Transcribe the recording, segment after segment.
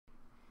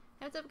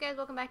Hey, what's up, guys?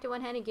 Welcome back to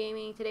One-Handed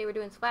Gaming. Today we're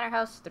doing Splatter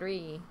House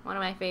 3, one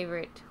of my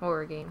favorite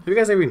horror games. Have you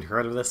guys ever even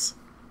heard of this?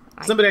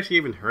 Has somebody actually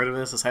even heard of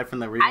this aside from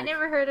the remake? I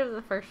never heard of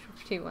the first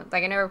two ones.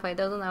 Like, I never played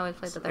those ones. I always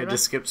played the third one. It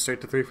just skipped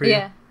straight to 3 for you?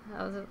 Yeah.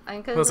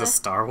 Was it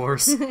Star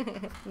Wars?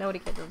 Nobody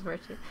played those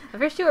first two. The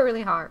first two are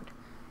really hard.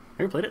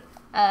 Have you played it?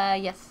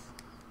 Yes.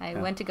 I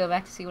went to go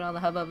back to see what all the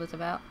hubbub was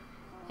about.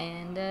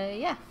 And,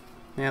 yeah.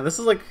 Yeah, this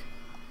is like...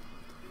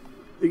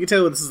 You can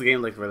tell this is the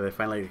game like where they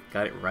finally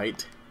got it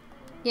right.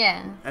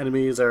 Yeah.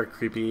 Enemies are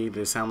creepy.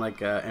 They sound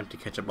like empty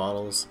ketchup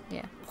bottles.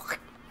 Yeah.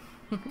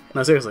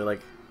 No, seriously, like...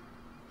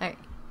 Alright.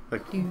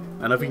 Like, I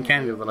don't know if you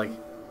can do it, but like...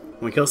 When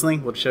we kill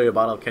something, we'll show you a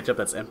bottle of ketchup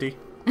that's empty.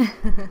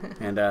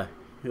 And,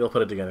 you'll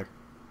put it together.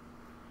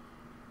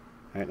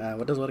 Alright,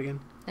 what does what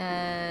again?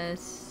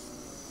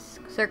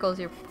 Circles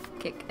your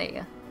kick. There you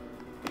go.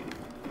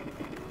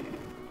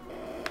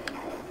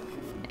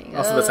 There you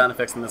Also, go. the sound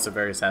effects in this are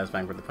very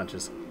satisfying with the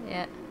punches.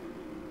 Yeah.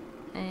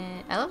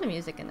 And I love the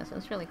music in this one.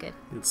 It's really good.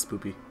 It's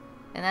spoopy.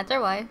 And that's our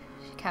wife.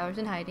 She cowers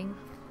in hiding.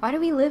 Why do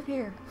we live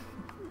here?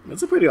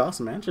 It's a pretty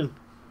awesome mansion.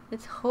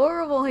 It's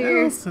horrible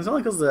here. Yeah, it's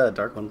only because the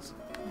dark ones.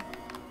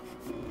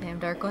 Damn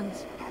dark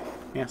ones.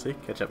 Yeah, see?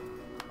 Ketchup.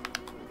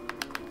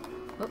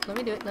 Oh, let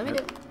me do it. Let me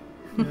do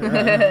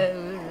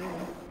it.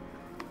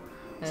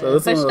 So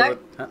this push one start.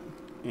 was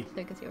So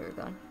you can see where we're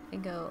going.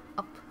 And go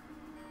up.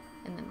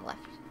 And then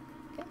left.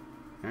 Okay.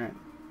 Alright.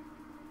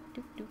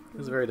 Doop, doop, doop.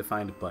 There's a very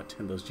defined butt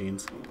in those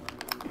jeans.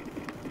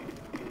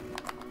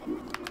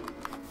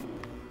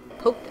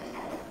 Poked us.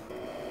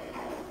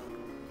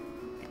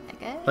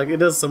 Okay. Like, it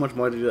does so much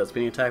more to do that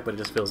spinning attack, but it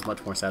just feels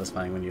much more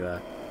satisfying when you,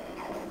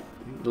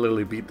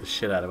 literally beat the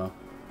shit out of him.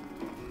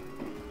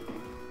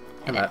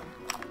 And that.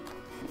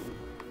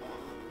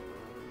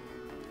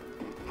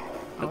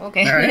 Oh,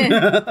 okay.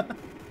 Alright.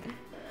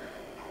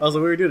 Also,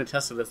 we were doing a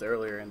test of this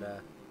earlier, and,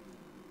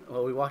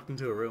 well, we walked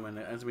into a room, and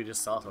as we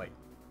just saw, so like...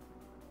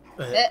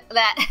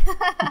 That.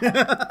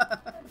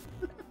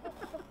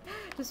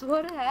 Just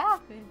what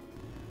happened?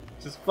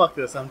 Just fuck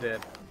this, I'm dead.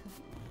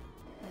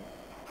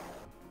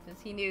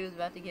 Just he knew he was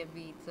about to get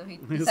beat, so he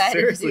decided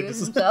to do it Seriously,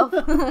 himself.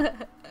 It's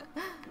kind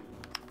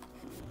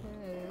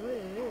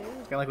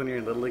of like when you're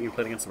in Little League and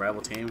playing against a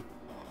rival team,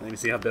 and then you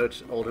see how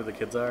much older the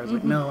kids are. It's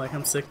like, no, like,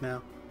 I'm sick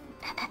now.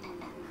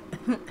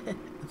 I'm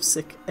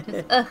sick.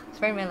 Just,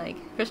 spray my leg.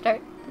 First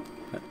start.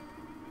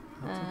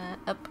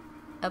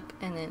 Up,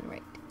 and then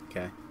right.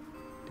 Okay.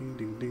 Ding,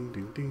 ding, ding,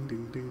 ding, ding,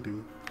 ding, ding,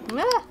 ding.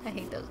 Ah, I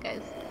hate those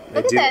guys. They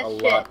Look do at that a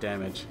shit. lot of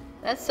damage.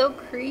 That's so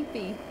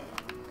creepy.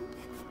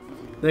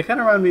 They kind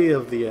of remind me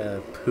of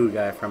the poo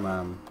guy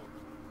from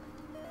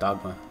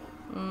Dogma.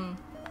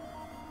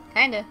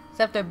 Kinda.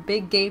 Except a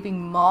big gaping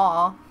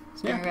maw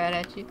staring Yeah. right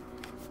at you.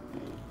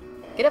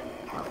 Get up.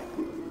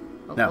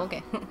 Oh, No.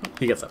 okay.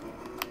 He gets up.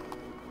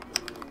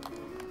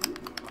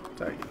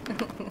 Sorry.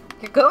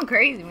 You're going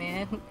crazy,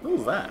 man. What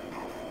was that?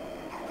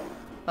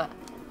 What?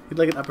 He'd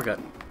like an uppercut.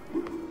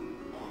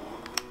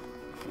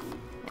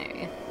 There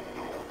you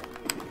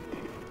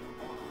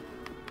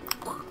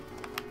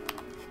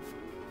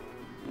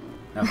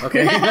No,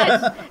 okay.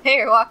 go.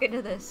 Here, walk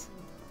into this.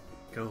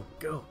 Go,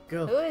 go,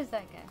 Who go. is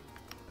that guy?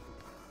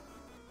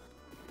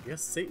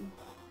 Yes, Satan.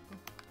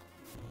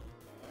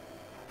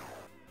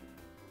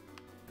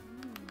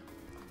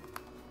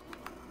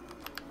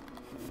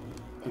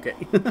 Okay.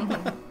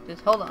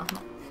 Just hold on.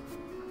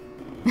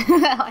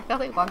 I thought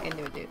they walk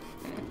into it, dude.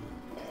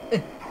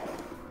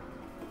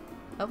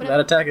 Open That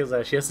up. attack is,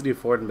 she has to do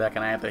forward and back,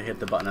 and I have to hit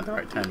the button at the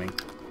right timing.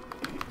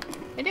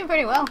 You're doing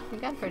pretty well. You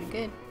got pretty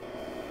good.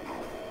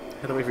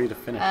 I have to wait for you to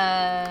finish. Oh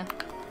I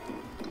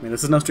mean,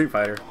 this is no Street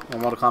Fighter or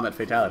Mortal Kombat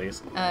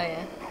fatalities.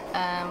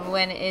 yeah.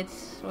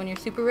 When you're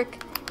Super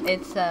Rick,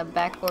 it's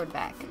back, forward,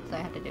 back. So I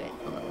have to do it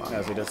a little longer.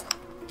 As we just...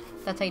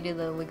 That's how you do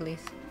the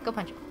wigglies. Go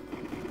punch him.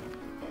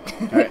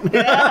 Alright.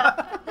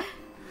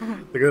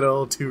 The good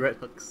old 2 right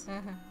hooks.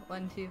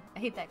 1, 2. I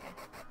hate that guy.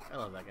 I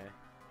love that guy.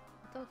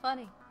 It's so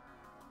funny.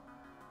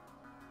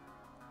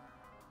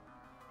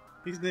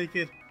 He's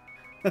naked.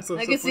 That's so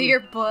I so can funny. see your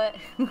butt.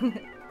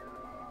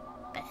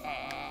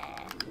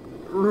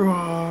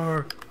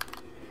 Roar!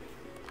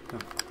 Oh.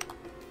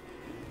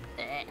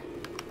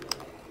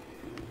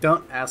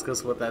 Don't ask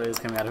us what that is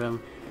coming out of him.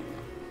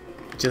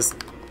 Just...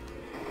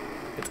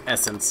 It's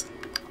essence.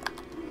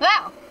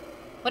 Wow!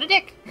 What a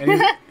dick!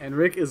 And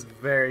Rick is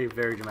very,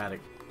 very dramatic.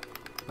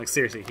 Like,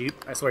 seriously,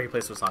 I swear he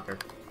plays for soccer.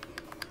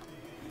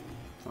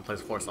 He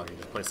plays for soccer, he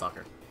just plays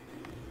soccer.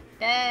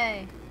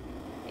 Yay!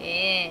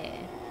 Yeah.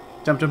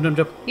 Jump, jump, jump,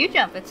 jump. You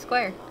jump, it's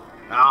square.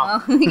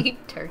 Ow. Oh, you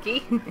turkey.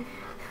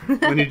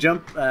 When you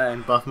jump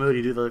in buff mode,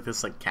 you do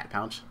this, like, cat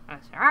pounce.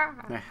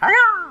 Yeah,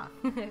 Hiya!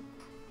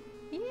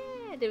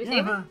 did we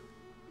save her?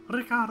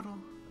 Ricardo.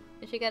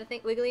 Does she got a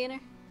wiggly in her?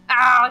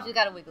 Oh, she's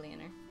got a wiggly in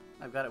her.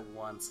 I've got it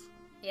once.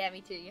 Yeah,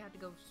 me too. You have to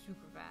go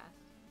super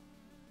fast.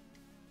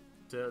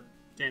 To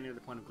damn near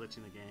the point of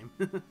glitching the game.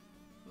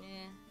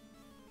 Yeah.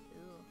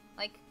 Ooh.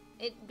 Like,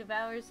 it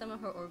devours some of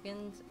her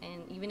organs,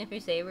 and even if you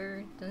save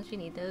her, doesn't she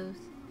need those?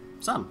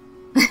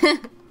 Some.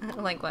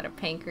 Like what, a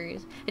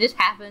pancreas? It just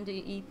happened to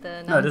eat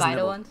the No, it just non-vital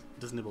nibbled. ones?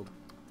 Just nibbled.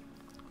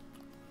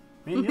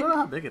 I mean, you don't know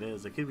how big it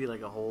is. It could be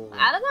like a whole... Like...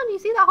 I don't know, do you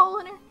see that hole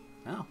in her?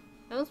 No.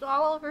 It was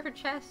all over her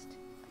chest.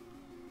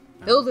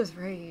 No. Filled with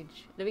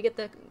rage. Did we get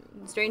the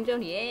strange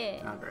zone?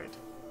 Yeah. Oh, great.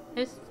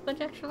 There's a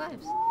bunch of extra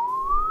lives.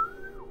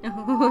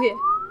 Oh,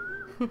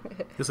 yeah.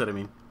 That's what I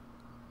mean.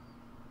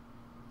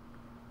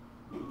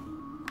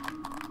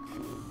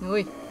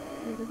 Oi.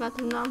 There's about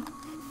to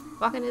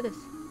walk into this.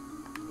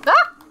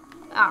 Ah!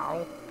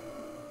 Ow.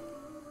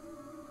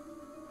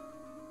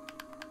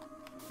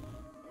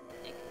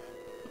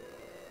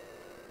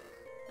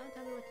 Don't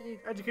tell me what to do.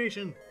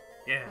 Education!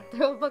 Yeah.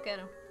 Throw a book at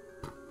him.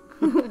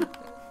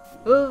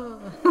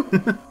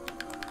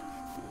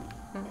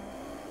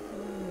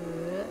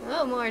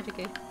 Oh, more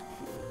education.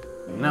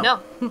 No. No.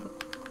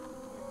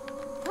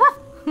 Ah!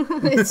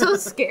 It's so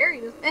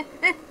scary.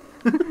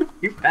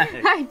 You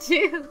panic. I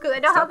do, because I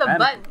don't Stop have the panicking.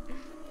 button.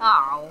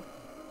 Ow.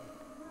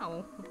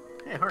 Oh.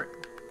 Hey, heart.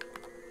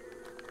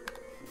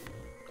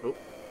 Oh.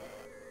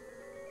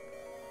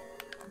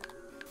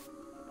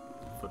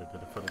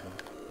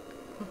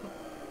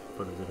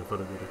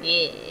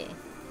 Yeah.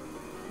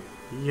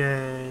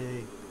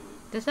 Yay.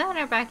 Is that in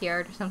our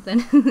backyard or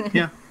something?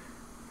 Yeah.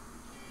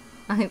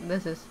 I think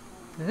this is.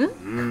 Huh?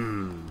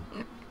 Mmm.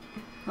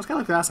 That's kind of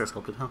like the mask I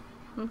sculpted, huh?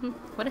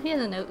 What if he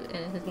has a nose?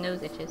 His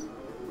nose itches.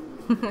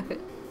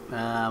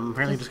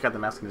 Apparently just got the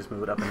mask and just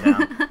move it up and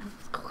down.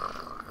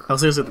 Oh,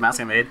 seriously, the mask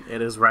I made,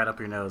 it is right up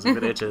your nose. If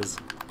it itches,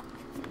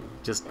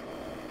 just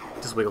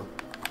wiggle.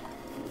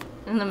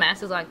 And the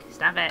mask is like,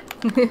 stop it,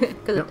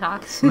 because it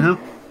talks. No.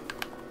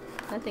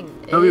 That thing.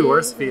 It would be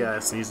worse if he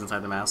sneezed inside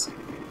the mask.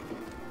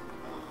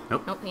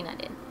 Nope. Nope, he not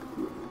did.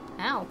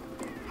 Ow.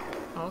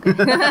 Okay.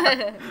 Sorry,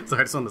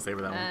 I just wanted to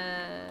savor that one.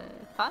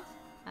 Pause?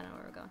 I don't know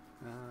where we're going.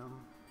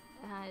 Um,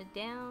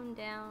 Down,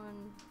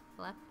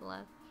 left,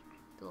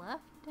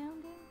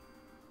 down.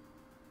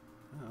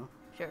 oh.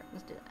 Sure,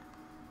 let's do that.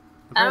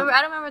 I don't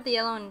remember what the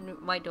yellow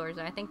and white doors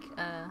are. I think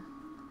the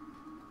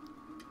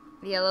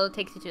yellow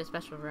takes you to a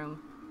special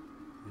room,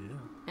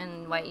 Yeah.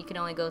 and white you can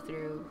only go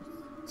through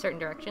certain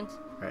directions.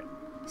 Right.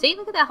 See,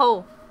 look at that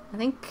hole. I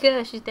think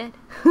she's dead.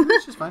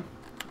 She's fine.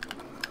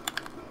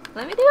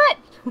 Let me do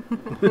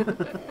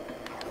it.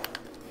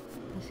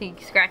 He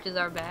scratches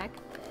our back.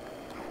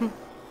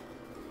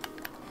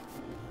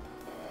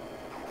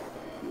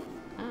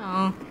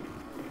 Oh.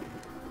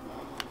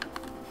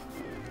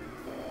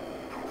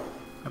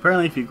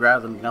 Apparently, if you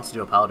grab them, you can also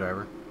do a pile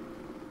driver.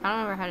 I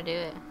don't remember how to do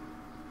it.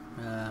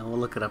 We'll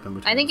look it up in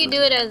between. I think you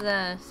do it as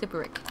a Super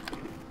Rick.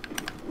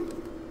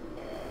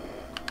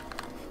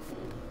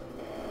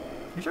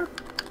 You sure?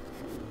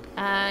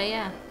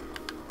 Yeah.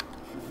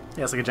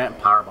 Yeah, it's like a giant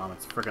power bomb.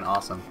 It's freaking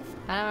awesome.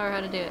 I don't remember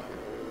how to do it.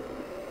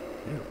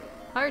 Ew.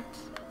 Hearts.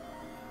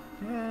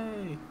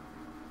 Yay!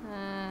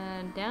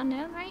 Down,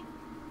 right?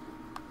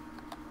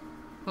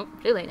 Oh,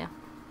 too late now.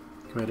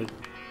 Committed.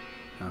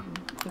 Oh,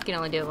 You can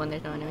only do it when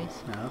there's no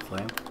enemies. no, that's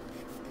lame.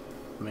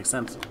 That makes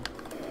sense.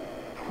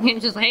 You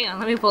just hang on,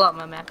 let me pull out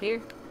my map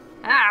here.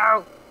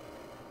 Ow!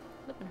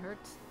 Flipping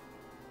hurts.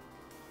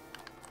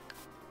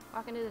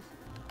 Walk into this.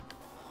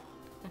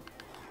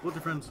 What's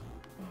your friends?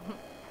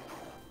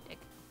 Dick.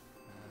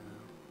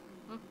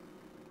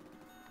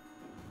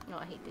 No,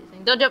 I hate these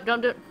things. Don't jump,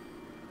 don't do it.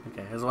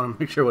 Okay, I just want to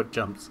make sure what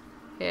jumps.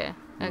 Yeah,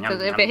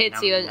 because if it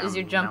hits you as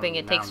you're jumping,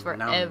 it takes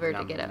forever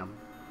to get up.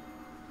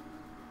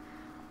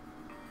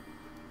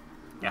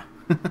 Yeah.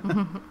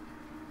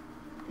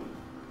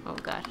 Oh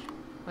gosh.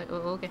 Wait, oh,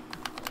 okay.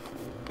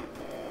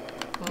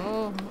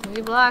 Oh,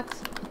 3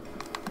 blocks.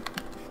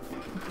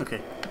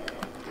 Okay.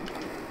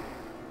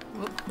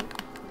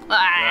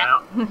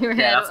 Ah! Your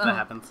head. Yeah, that's what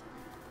happens.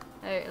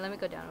 Alright, let me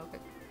go down real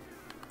quick.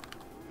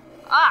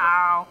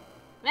 Ow!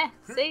 Meh,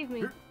 save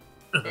me.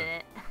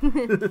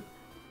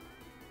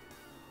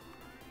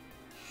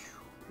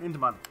 Into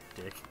my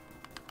dick.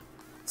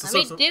 Let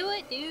me do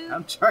it, dude.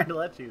 I'm trying to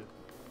let you.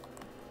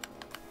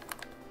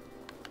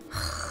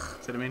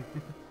 See what I mean?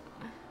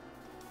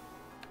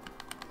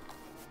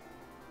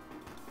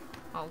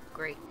 Oh,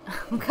 great.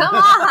 Come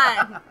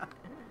on!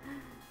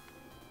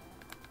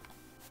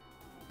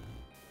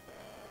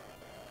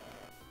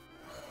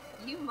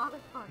 You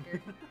motherfucker.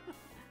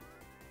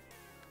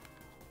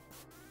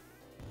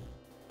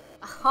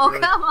 Oh,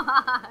 come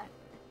on!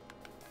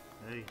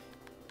 Hey.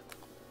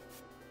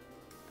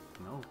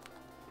 No.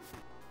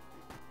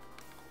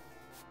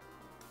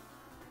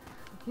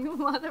 You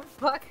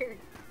motherfucker.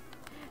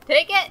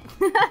 Take it!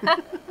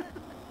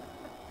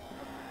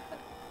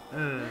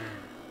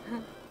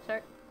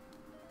 Start.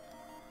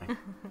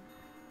 Thanks.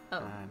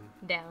 Oh,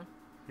 down.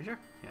 You sure?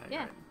 Yeah. Yeah.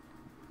 Got it.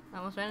 I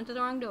almost ran into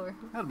the wrong door.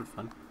 That'd been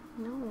fun.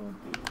 No.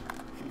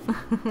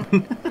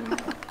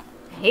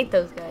 I hate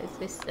those guys.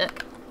 They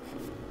suck.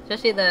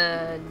 Especially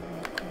the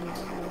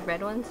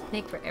red ones.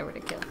 They take forever to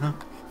kill. Huh.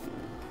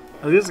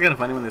 Oh, this is kind of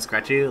funny when they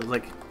scratch you.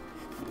 Like,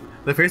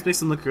 the face makes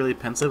them look really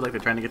pensive, like they're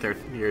trying to get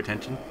your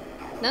attention.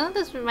 Doesn't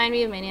this remind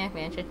me of Maniac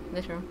Mansion?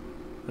 This room.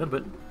 A little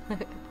bit. I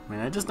mean,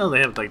 I just know they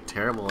have like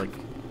terrible like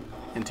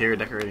interior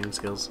decorating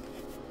skills.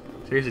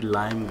 Seriously,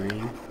 lime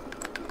green?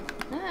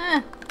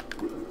 Ah.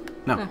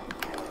 No.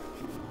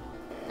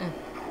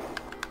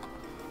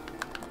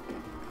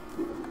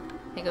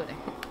 Hey, go there.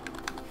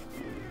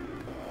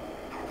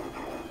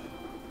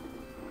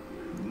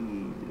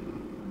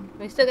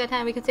 We still got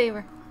time. We can save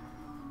her.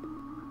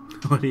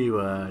 What are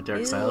you,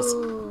 Derek Styles?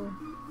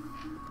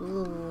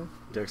 Ooh.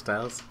 Derek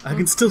Styles? I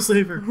can still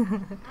save her.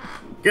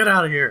 Get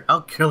out of here.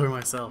 I'll kill her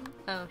myself.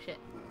 Oh, shit.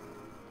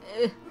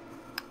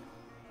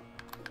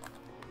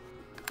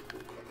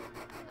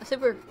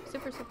 Super.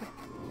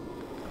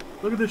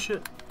 Look at this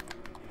shit.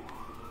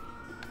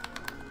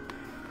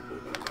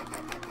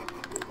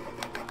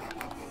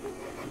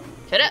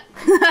 Shut up.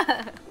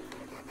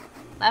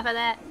 Laugh at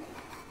that.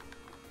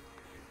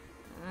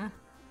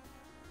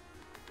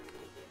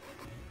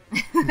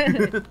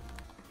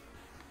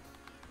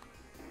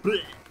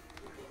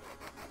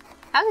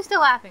 How's he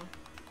still laughing?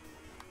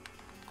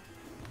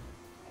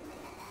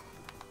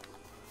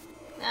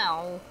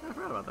 No. I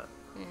forgot about that.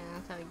 Yeah,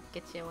 that's how he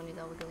gets you when he's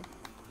overdoing.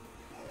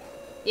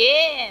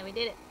 Yeah, we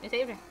did it. We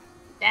saved her.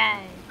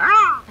 Die.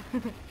 Ah!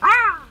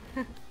 Ah!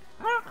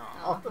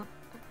 Oh.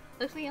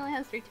 Looks like he only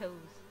has 3 toes.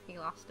 He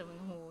lost them in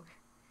the war.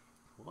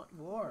 What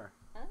war?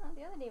 I don't know,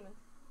 the other demons.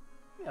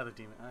 The other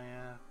demon. Oh,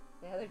 yeah.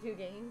 The other 2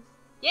 games.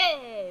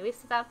 Yay! We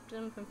stopped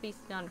them from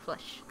feasting on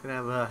flesh. Could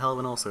have a hell of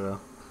an also,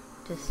 though.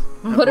 Just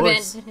put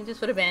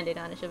a band-aid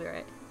on it, she'll be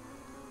right.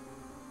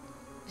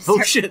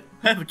 Oh shit!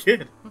 I have a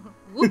kid!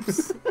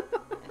 Whoops!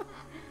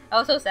 I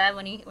was so sad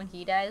when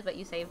he dies, but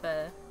you save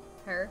her.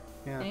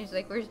 Yeah. And he's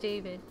like, where's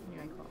David? And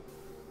you're like, oh.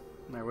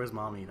 No, where's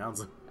mommy? That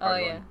was a Oh,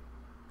 hard yeah.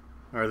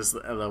 one. Or this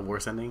is the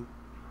worst ending.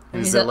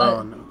 And He's he's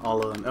alone.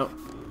 All alone. Oh.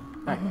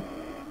 Hi.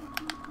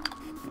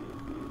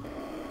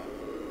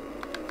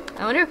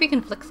 I wonder if we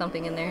can flick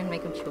something in there and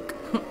make him choke.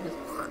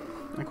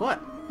 Like what?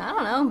 I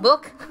don't know.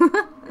 Book.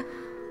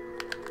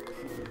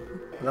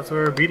 That's why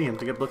we're beating him,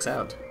 to get books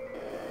out.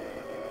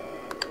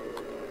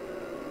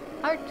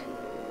 Heart.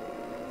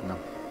 No.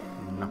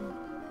 No.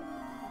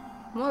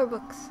 More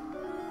books.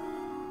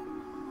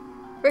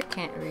 Rick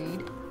can't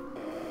read.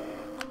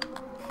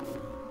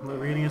 But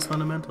reading is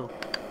fundamental.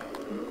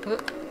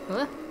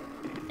 What?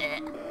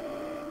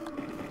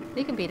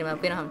 We can beat him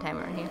up. We don't have time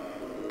around here.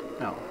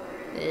 No.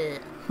 Ugh.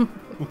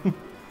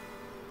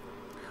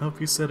 Hope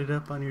you set it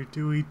up on your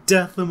Dewey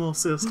Decimal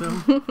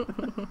System.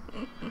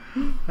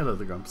 I love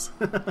the grumps.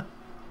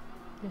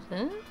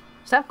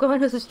 Stop going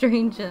to the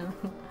strange.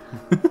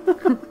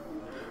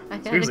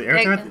 Seriously,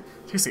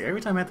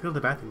 every time I have to go to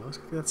the bathroom, I always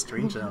go to that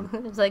strange zone.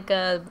 It's like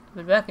the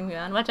bathroom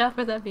beyond. Watch out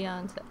for that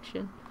beyond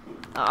section.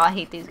 Oh, I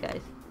hate these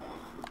guys.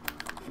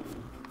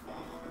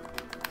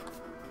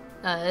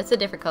 It's a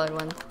different colored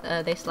one.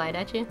 They slide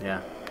at you.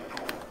 Yeah.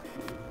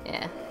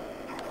 Yeah.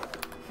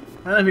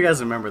 I don't know if you guys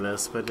remember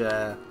this, but you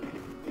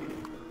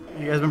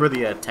guys remember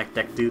the tech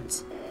deck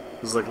dudes?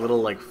 Those like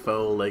little like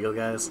faux Lego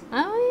guys.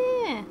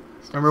 Oh yeah.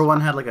 Remember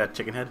one had like a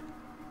chicken head?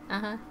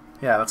 Uh-huh.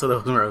 Yeah, that's what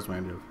those were I was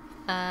reminded of.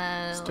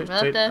 Straight,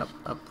 left.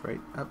 up,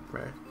 right, left,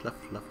 up,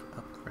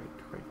 right.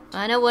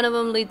 I know one of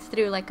them leads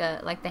through like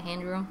the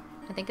hand room.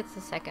 I think it's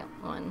the second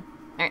one.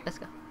 All right, let's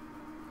go.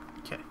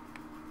 Okay.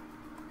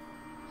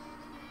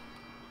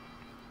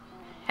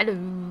 Hello.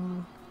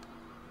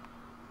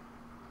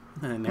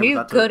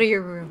 You go to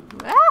your room.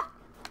 Ah!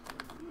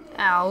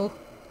 Ow.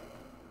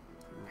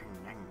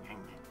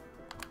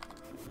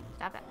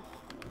 Stop it.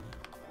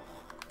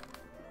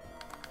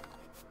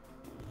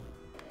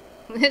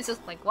 It's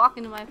just like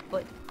walking to my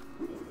foot.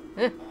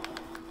 Ugh.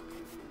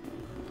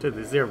 Dude,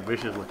 these are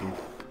vicious looking.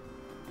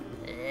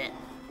 Ugh.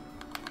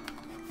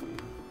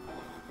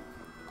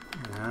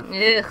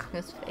 Yeah. Ugh,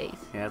 his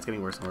face. Yeah, it's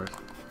getting worse and worse.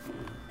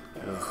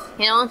 Ugh.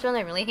 You know which one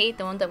I really hate?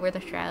 The ones that wear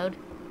the shroud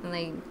and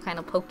they kind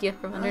of poke you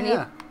from underneath.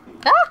 Yeah.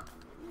 Ah!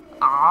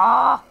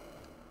 Ah!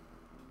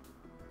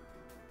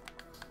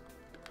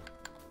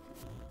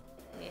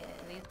 Yeah,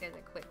 these guys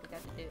are quick. We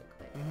got to do it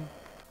quick. Mm-hmm.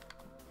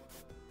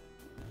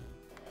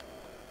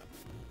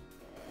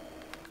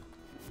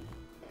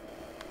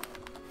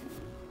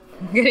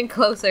 Getting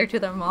closer to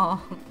the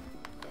mall.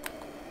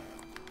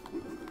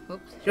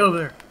 Oops. Get over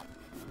there.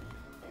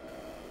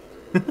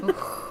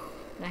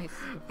 Nice.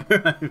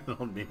 I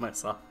don't mean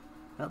myself.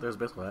 Oh, there's a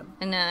baseball bat.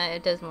 And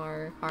it does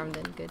more harm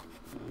than good.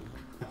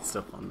 It's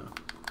still fun though.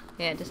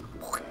 Yeah, just.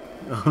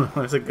 Oh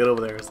no, I said get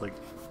over there. It's like,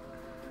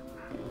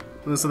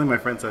 there's something my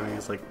friend said to me.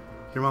 It's like,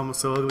 your mom was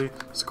so ugly.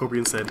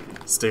 Scorpion said,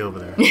 stay over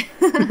there.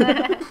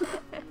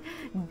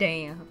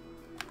 Damn.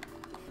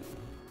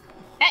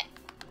 Hey!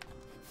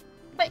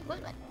 Wait, what?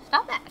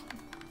 Stop that!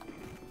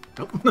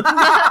 Nope.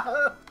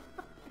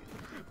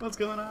 What's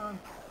going on?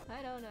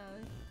 I don't know.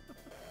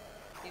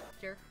 You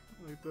jerk.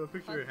 Like the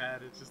picture it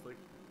had, it's just like,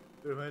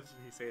 imagine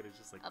he said it's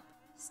just like, up.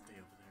 Stay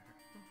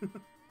over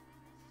there.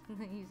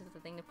 He uses the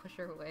thing to push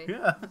her away.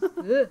 Yeah.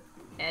 Ugh.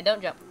 Yeah,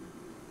 don't jump.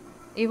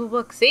 Evil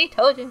books. See?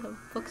 Told you.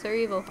 Books are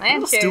evil. I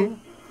am sure. Stool.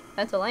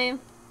 That's all I am.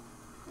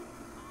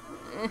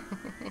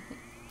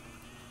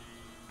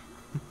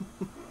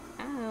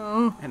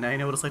 Ow. And now you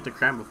know what it's like to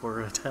cram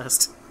before a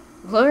test.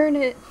 Learn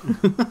it.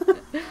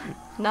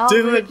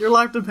 Do it. Your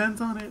life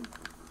depends on it.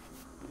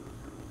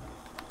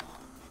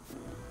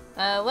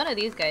 One of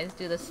these guys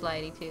do the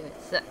slidey too. It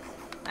sucks.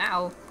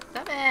 Ow.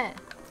 Stop it.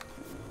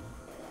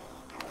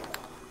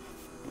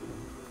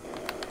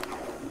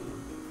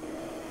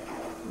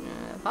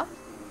 Pop?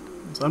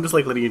 So I'm just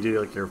like letting you do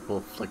like your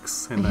full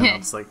flicks, and then I'll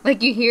just like...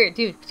 Like you hear it,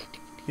 dude.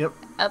 Yep.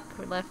 Up,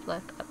 left,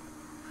 up.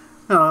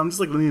 No, I'm just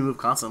like letting you move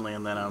constantly,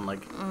 and then I'm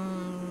like...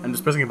 I'm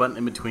just pressing a button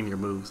in between your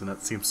moves, and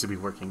that seems to be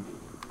working.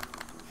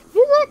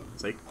 Use it!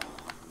 See?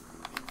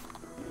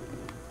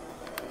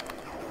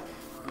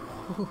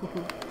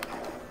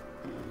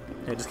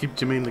 Yeah, just keep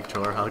jimmying the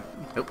controller. How...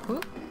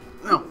 Nope.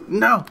 No!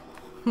 No!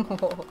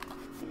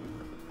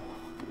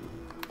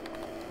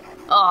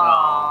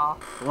 Aww.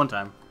 One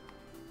time.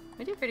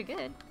 We did pretty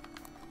good.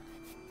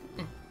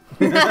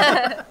 I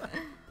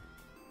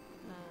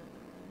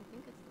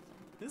think it's this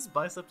one. His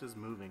bicep is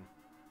moving.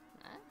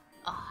 Huh?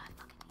 Oh, I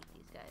fucking hate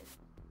these guys.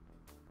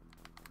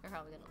 They're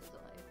probably gonna lose a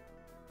life.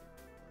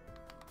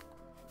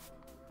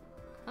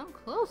 Come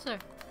closer.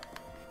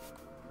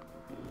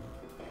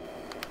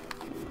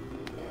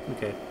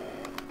 Okay.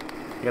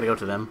 You gotta go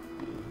to them.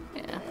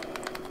 Yeah.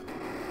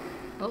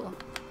 Oh.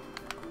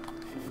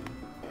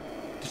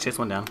 Just chase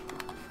one down.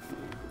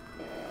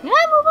 Yeah,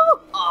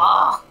 move.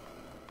 Oh,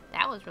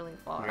 that was really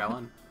far. We got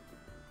one.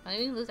 I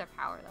didn't lose our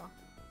power though.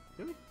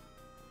 Did we?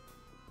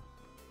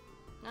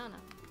 No. I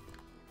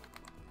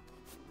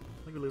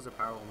think we lose our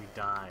power when we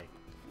die.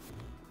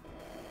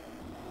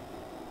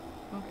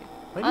 Okay.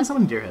 Why do you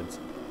summon deer heads?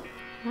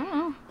 I don't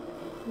know.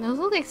 Those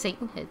look like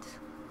Satan heads.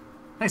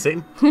 Hi,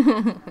 Satan.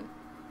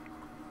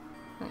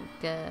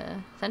 Like,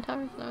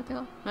 centaurs? Is that what they're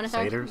called? Minotaurs?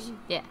 Satyrs?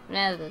 Yeah.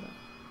 Nah, those are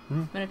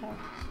Minotaurs.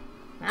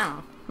 I don't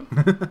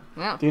know.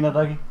 Wow. Do you know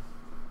Dougie?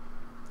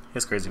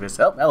 His crazy face.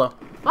 Oh, hello.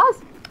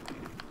 Buzz!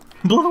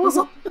 Blow the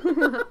whistle.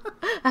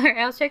 Alright,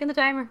 I was checking the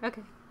timer.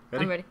 Okay.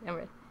 Ready? I'm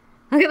ready.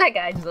 Look at that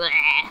guy. Just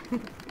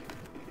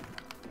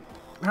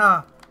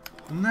Ah.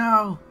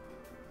 No.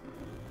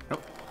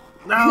 Nope.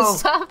 No.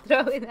 Stop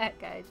throwing that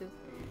guy. Just.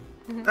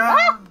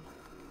 Ah.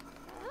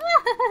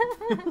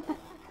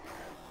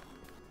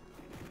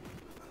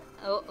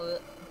 Oh.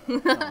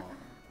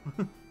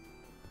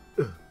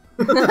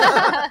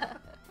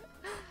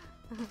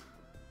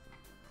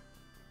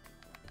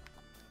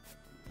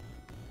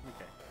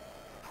 Okay.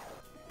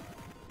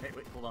 Hey,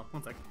 wait, hold on.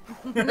 1 second.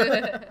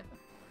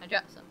 I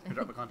dropped something. I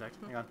dropped my contact.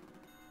 Hang on.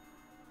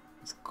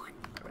 Just quick.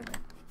 Right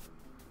there.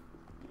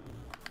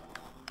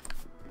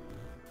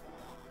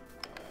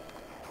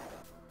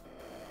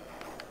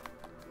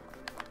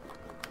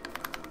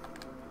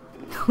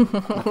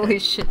 Holy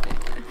shit.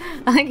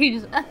 I think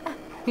you just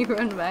you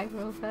run back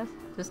real fast.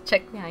 Just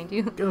check behind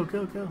you. Go,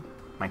 go, go.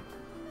 Mine.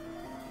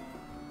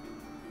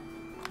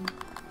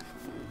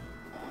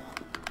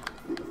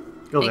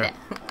 Go Take there.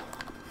 that.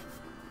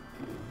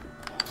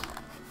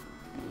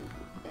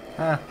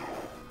 Ah.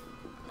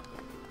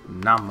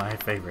 Not my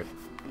favorite.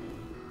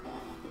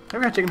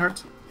 Ever had chicken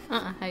hearts?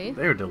 Have you?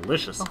 They were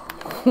delicious.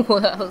 Oh,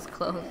 that was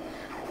close.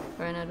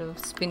 Ran out of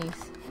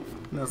spinnies.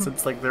 No,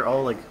 since like they're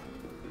all like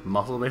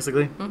muscle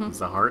basically. It's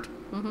the heart.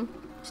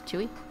 It's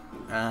chewy.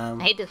 I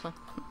I hate this one.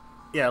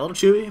 Yeah, a little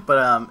chewy,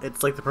 but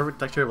it's like the perfect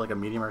texture of like a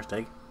medium rare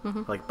steak,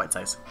 like bite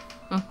size.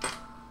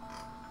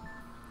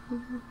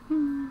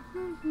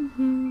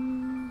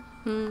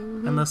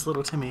 And this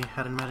little Timmy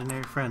had an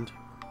imaginary friend.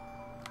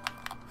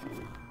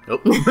 Oh.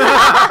 Can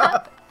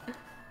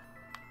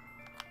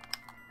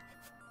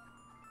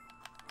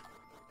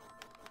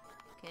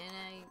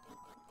I?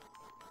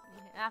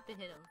 You have to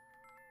hit him.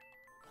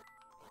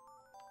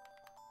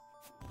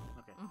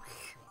 Okay.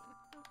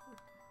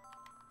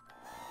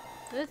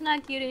 It's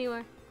not cute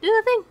anymore. Do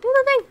the thing! Do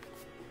the thing!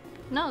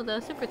 No, the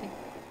super thing.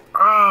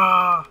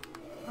 Ah!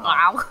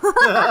 Wow.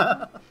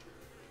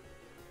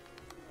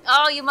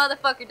 Oh, you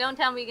motherfucker. Don't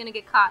tell me you're gonna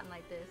get caught in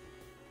like this.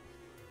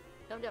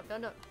 Don't jump,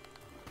 don't jump.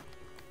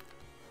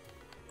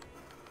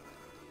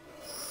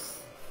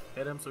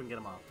 Hit him so we can get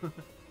him off.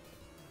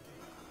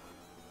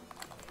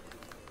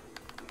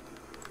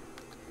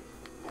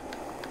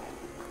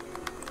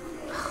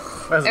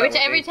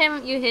 Every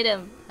time you hit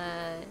him,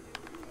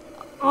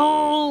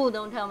 oh,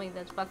 don't tell me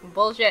that's fucking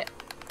bullshit.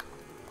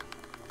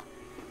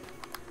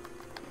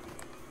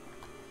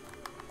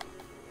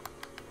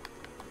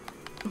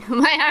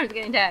 My arm's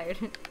getting tired.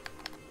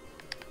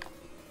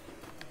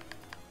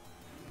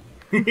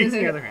 Use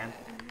the other hand.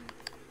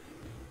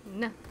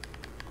 No.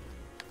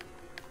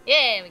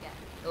 Yeah, we got it.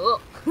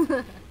 Oh.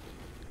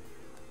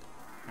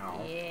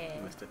 Oh, Yeah.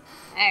 you missed it.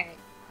 Alright.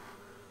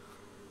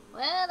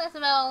 Well, that's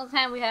about all the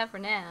time we have for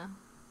now.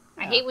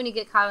 I Yeah. hate when you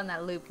get caught in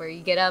that loop where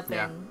you get up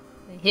Yeah. and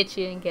they hit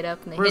you and get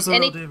up and they Where's hit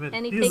the and real it, David?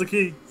 and it He's the takes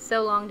key.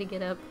 so long to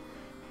get up.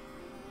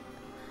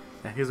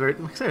 Yeah, he's very.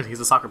 Like I said, he's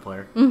a soccer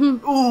player.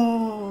 Mm-hmm.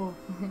 Ooh,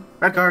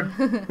 red card.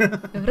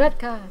 Red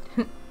card.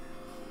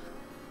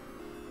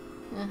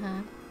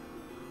 Uh-huh.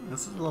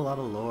 This is a lot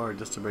of lore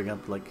just to bring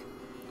up. Like,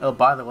 oh,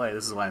 by the way,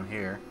 this is why I'm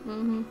here.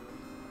 Mm-hmm.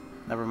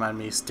 Never mind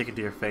me sticking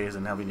to your face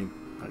and helping you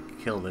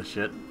kill this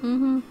shit.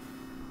 Mm-hmm.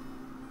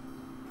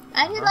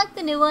 I did like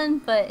the new one,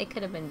 but it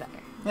could have been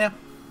better. Yeah,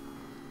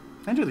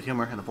 I enjoy the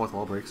humor and the fourth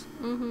wall breaks.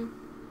 Mm-hmm.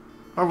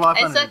 Or well, I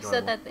It found it sucks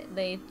enjoyable. that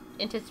they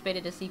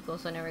anticipated a sequel,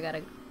 so never got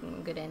a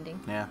good ending.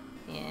 Yeah.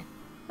 Yeah,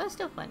 but it's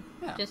still fun.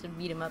 Yeah. Just a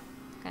beat 'em up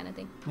kind of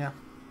thing. Yeah.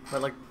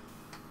 But like,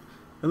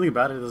 the thing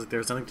about it is like,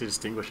 there's nothing to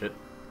distinguish it.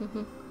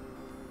 Mhm.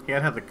 He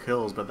had the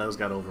kills, but those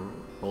got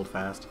overrolled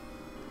fast.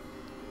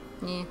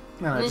 Yeah.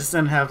 No, it just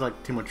didn't have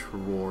like too much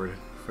reward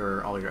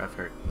for all your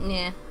effort.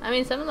 Yeah. I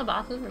mean, some of the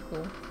bosses were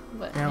cool,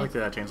 but Yeah, I like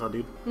that chainsaw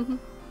dude. Mhm.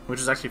 Which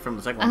is actually from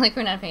the second I one. like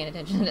we're not paying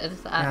attention to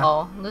this at Yeah.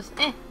 all. Just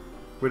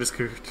We're just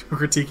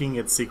critiquing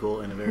its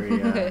sequel in a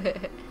very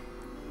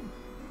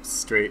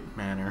straight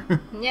manner.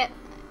 Yeah.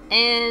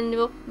 And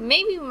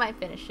maybe we might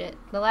finish it.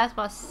 The last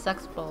boss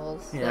sucks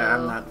balls. So. Yeah,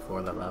 I'm not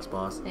for that last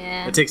boss.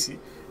 Yeah. It takes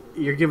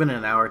you're given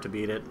an hour to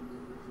beat it.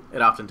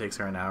 It often takes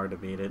her an hour to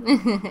beat it.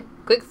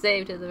 Quick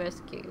save to the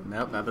rescue.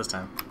 Nope, not this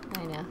time.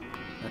 I know.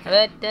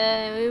 Okay.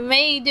 But we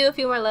may do a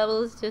few more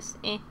levels, just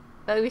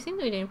But we seem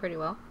to be doing pretty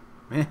well.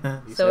 you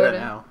say Sorta. that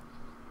now.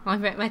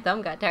 My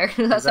thumb got tired,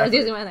 so I was Exactly.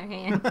 using my other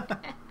hand.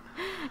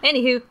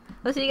 Anywho,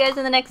 we'll see you guys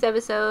in the next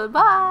episode. Bye!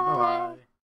 Bye-bye.